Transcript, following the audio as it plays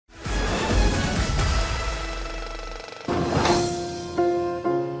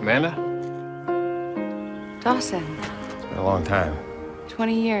Amanda? Dawson. It's been a long time.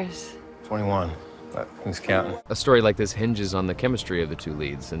 20 years. 21, but who's counting? A story like this hinges on the chemistry of the two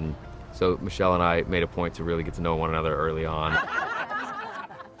leads, and so Michelle and I made a point to really get to know one another early on.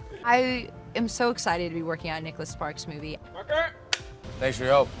 I am so excited to be working on Nicholas Sparks' movie. Thanks for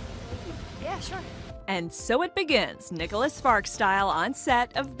your help. Yeah, sure. And so it begins, Nicholas Sparks style on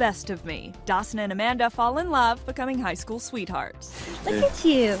set of Best of Me. Dawson and Amanda fall in love, becoming high school sweethearts. Look at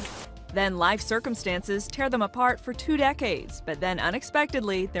you. Then life circumstances tear them apart for 2 decades, but then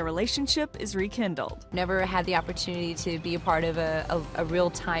unexpectedly, their relationship is rekindled. Never had the opportunity to be a part of a real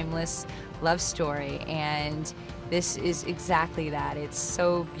timeless love story, and this is exactly that. It's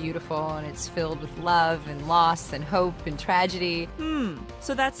so beautiful, and it's filled with love and loss and hope and tragedy.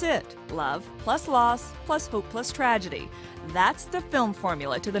 So that's it. Love plus loss plus hope plus tragedy. That's the film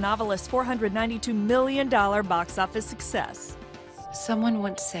formula to the novelist's $492 million box office success. Someone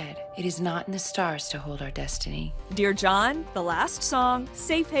once said, "It is not in the stars to hold our destiny." Dear John, The Last Song,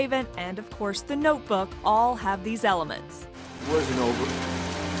 Safe Haven, and of course The Notebook all have these elements. It wasn't over.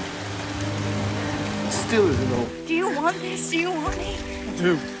 It still isn't over. Do you want this? Do you want it? I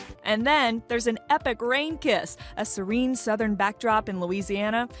do. And then there's an epic rain kiss, a serene southern backdrop in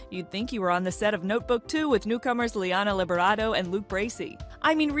Louisiana. You'd think you were on the set of Notebook 2 with newcomers Liana Liberato and Luke Bracey.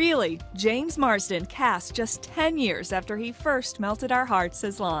 I mean, really, James Marsden cast just 10 years after he first melted our hearts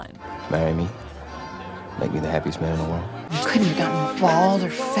as Lon. Marry me. Make me the happiest man in the world. You couldn't have gotten bald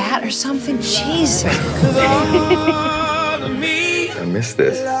or fat or something. Jesus. I miss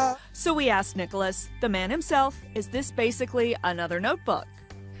this. So we asked Nicholas, the man himself, is this basically another Notebook?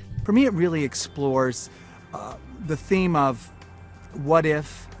 For me, it really explores the theme of what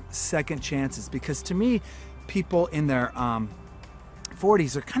if, second chances, because to me, people in their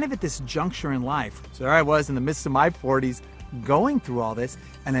 40s are kind of at this juncture in life. So there I was in the midst of my 40s going through all this,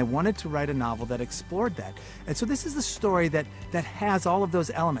 and I wanted to write a novel that explored that. And so this is the story that has all of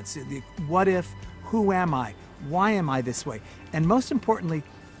those elements. The what if, who am I, why am I this way? And most importantly,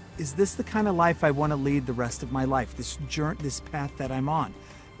 is this the kind of life I want to lead the rest of my life, this path that I'm on?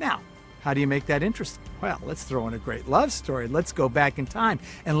 Now, how do you make that interesting? Well, let's throw in a great love story. Let's go back in time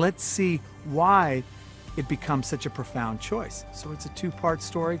and let's see why it becomes such a profound choice. So it's a 2-part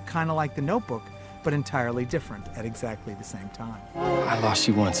story, kind of like The Notebook, but entirely different at exactly the same time. I lost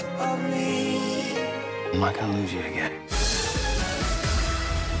you once. I'm not gonna lose you again.